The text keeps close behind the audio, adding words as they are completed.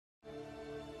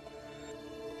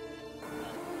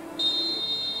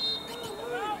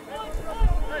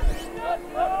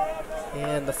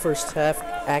And the first half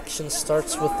action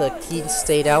starts with the Keene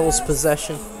State Owls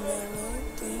possession.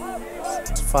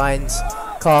 Finds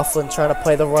Coughlin trying to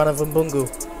play the run of Mbungu.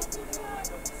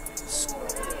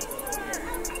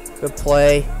 Good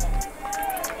play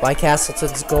by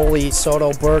Castleton's goalie,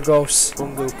 Soto Burgos.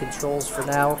 Mbungu controls for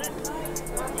now.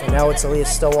 And now it's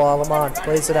Elias Stowa-Alamon.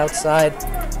 Plays it outside.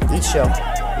 Isho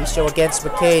against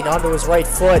McCain. Onto his right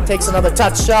foot. Takes another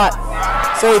touch shot.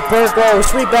 Save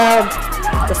Burgos. Rebound.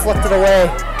 Deflected away.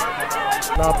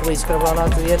 Monopoly's going to run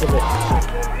onto the end of it.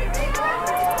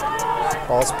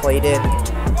 Ball's played in.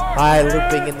 High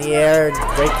looping in the air.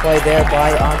 Great play there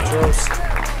by Andres,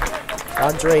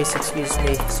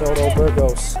 Soto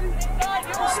Burgos.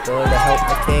 Still to help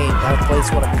McCain. Now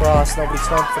plays one across. Nobody's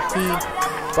home for Keene.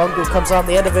 Mbungu comes on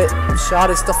the end of it. Shot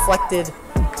is deflected.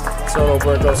 Soto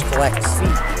Burgos collects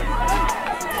feet.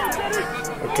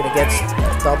 Looking against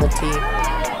double team.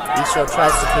 Isho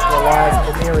tries to keep it alive.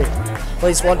 Kamiri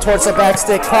plays one towards the back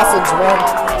stick. Coughlin's one.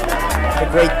 A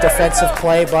great defensive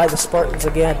play by the Spartans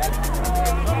again.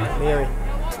 Kamiri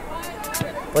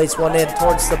plays one in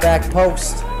towards the back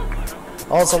post.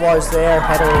 Alzawar's there.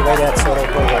 Header right at Soto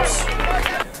Burgos.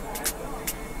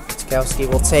 Ritzkowski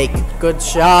will take good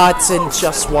shots and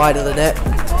just wide of the net.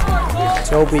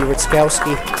 Toby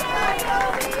Ritzkowski.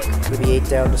 Gonna be 8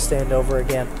 down to stand over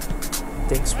again.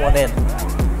 Dinks one in.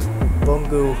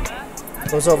 Mbungu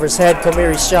goes over his head.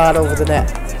 Kamiri's shot over the net.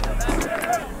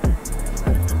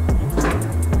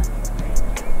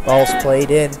 Ball's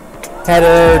played in.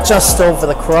 Header just over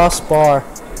the crossbar.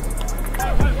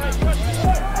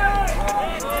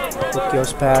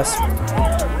 Goes past.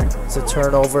 It's a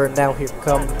turnover, and now here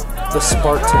come the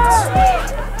Spartans.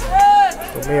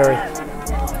 Kamiri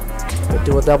will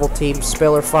do a double team.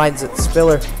 Spiller finds it.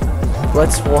 Spiller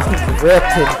lets one rip,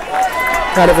 and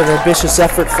kind of an ambitious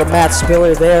effort from Matt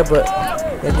Spiller there, but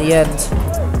in the end,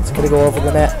 it's going to go over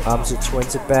the net. Amzic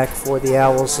wins it back for the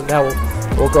Owls, and now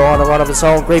we'll go on a run of his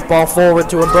own. Great ball forward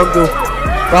to Mbungu.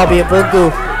 Mbambi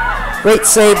Mbungu. Great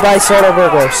save by Soto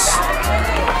Burgos.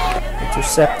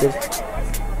 Intercepted.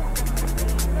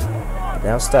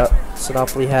 Now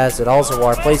Sinopoli has it.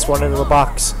 Alzawar plays one into the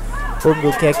box.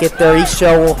 Mbungu can't get there.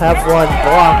 Isho will have one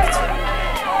blocked.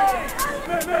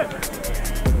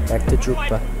 Back to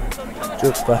Drukpa.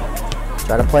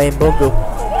 Trying to play Mbungu.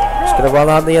 Just going to run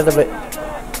on the end of it.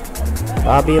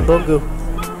 Mbambi Mbungu.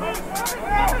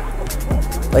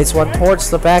 Plays one towards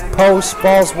the back post.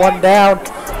 Ball's one down.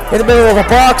 In the middle of the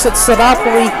box, it's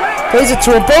Sinopoli. Plays it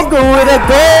to Mbungu and a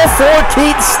goal for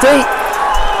Keene State.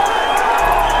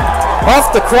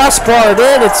 Off the crossbar and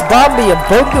in, it's Mbambi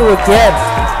Mbungu again.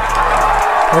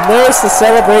 And there's the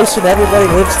celebration everybody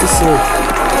lives to see.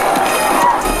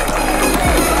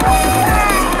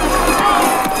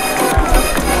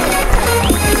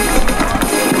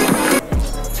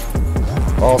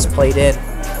 Ball's played in.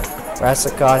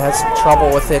 Rassicot has some trouble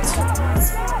with it.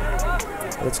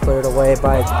 But it's cleared away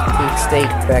by Keene State.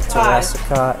 Back to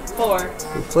Rassicot. 4,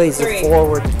 who plays 3, it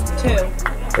forward. 2.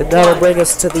 And that'll bring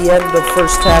us to the end of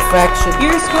first half action.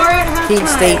 Your score at halftime. Keene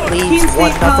State leads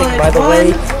 1-0 by the 1,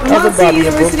 way of Mbambi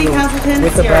Mbungu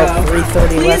with about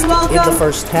 3:30 left welcome. in the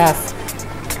first half.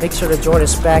 Make sure to join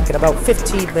us back in about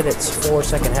 15 minutes for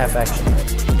second half action.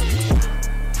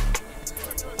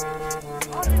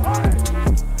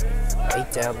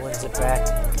 Eight down, wins it back.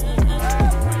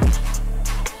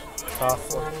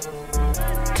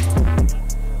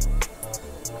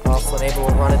 Coughlin able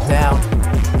to run it down.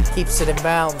 Keeps it in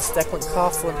bounds. Declan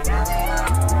Coughlin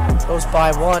goes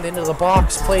by one into the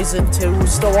box. Plays it to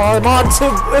Stowa-Alamon to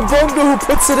Mbungu, who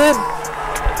puts it in.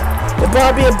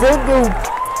 Mbambi Mbungu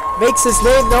makes his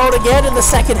name known again in the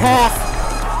second half.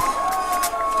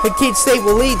 And Keene State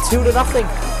will lead 2-0.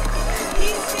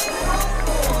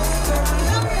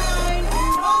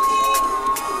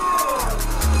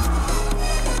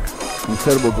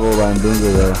 Incredible goal by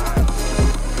Mbungu there.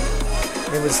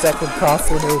 It was Declan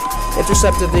Coughlin who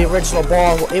intercepted the original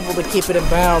ball, able to keep it in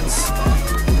bounds,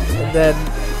 and then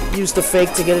used the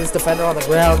fake to get his defender on the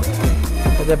ground,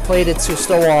 and then played it to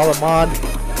Stowa-Alamon.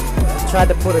 Tried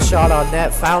to put a shot on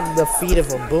net, found the feet of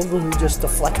Mbungu, who just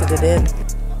deflected it in.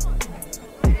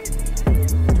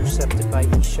 Intercepted by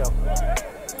Isho.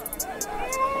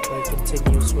 Play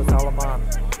continues with Alamon.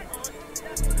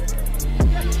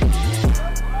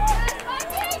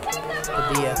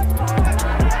 Padilla.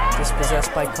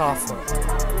 Dispossessed by Coughlin.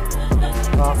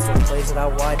 Coughlin plays it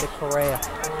out wide to Correa.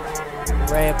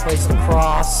 Correa plays it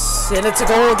across, and it's a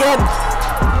goal again.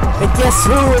 And guess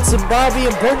who? It's Mbambi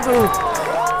Mbungu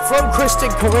from Christian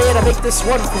Correa to make this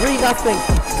one 3-0.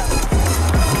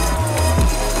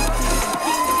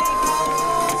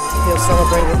 he'll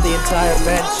celebrate with the entire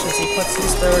bench as he puts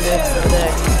his third in for the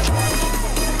day.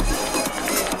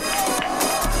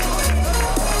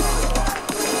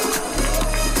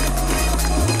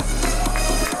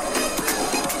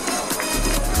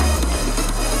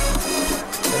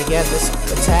 And again, this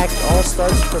attack all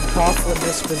starts from Coughlin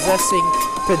dispossessing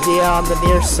Padilla on the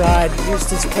near side, used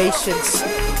his patience,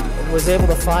 and was able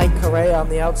to find Correa on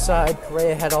the outside.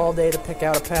 Correa had all day to pick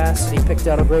out a pass, and he picked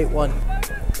out a great one.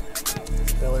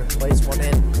 Spiller plays one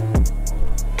in.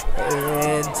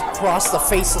 And across the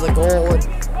face of the goal, and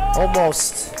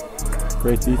almost.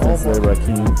 Great defense there by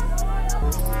Keene.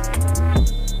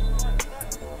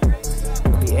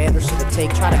 Anderson to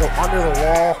take, trying to go under the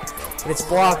wall, and it's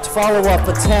blocked. Follow-up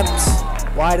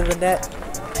attempt, wide of the net.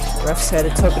 Ref said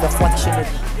it took a deflection, and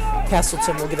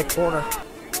Castleton will get a corner.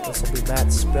 This will be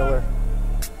Matt Spiller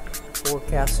for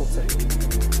Castleton.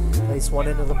 Plays one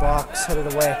into the box,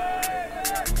 headed away.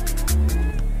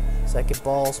 Second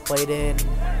ball's played in.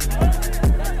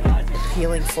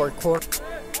 Appealing for a corner.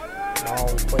 Ball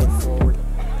played forward.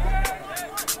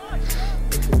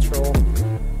 In control.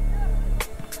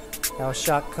 Now a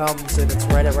shot comes, and it's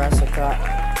right at Rassicott.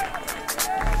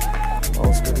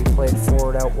 Ball's going to be played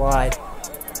forward out wide.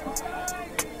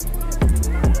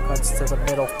 Cuts to the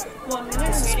middle.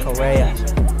 This is Correa.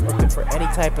 Looking for any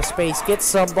type of space. Gets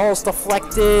some. Balls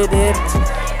deflected, and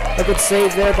a good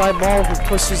save there by Maul, who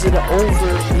pushes it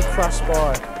over the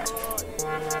crossbar.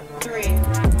 3, 2,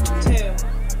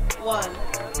 1.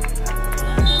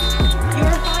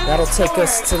 That'll take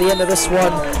us to the end of this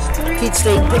one. Keene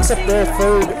State picks up their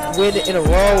third win in a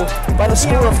row by the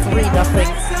score of 3-0.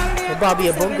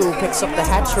 Mbambi Mbungu picks up the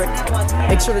hat trick.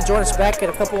 Make sure to join us back in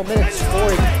a couple of minutes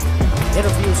for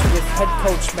interviews with head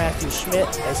coach Matthew Schmidt,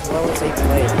 as well as a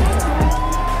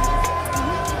play.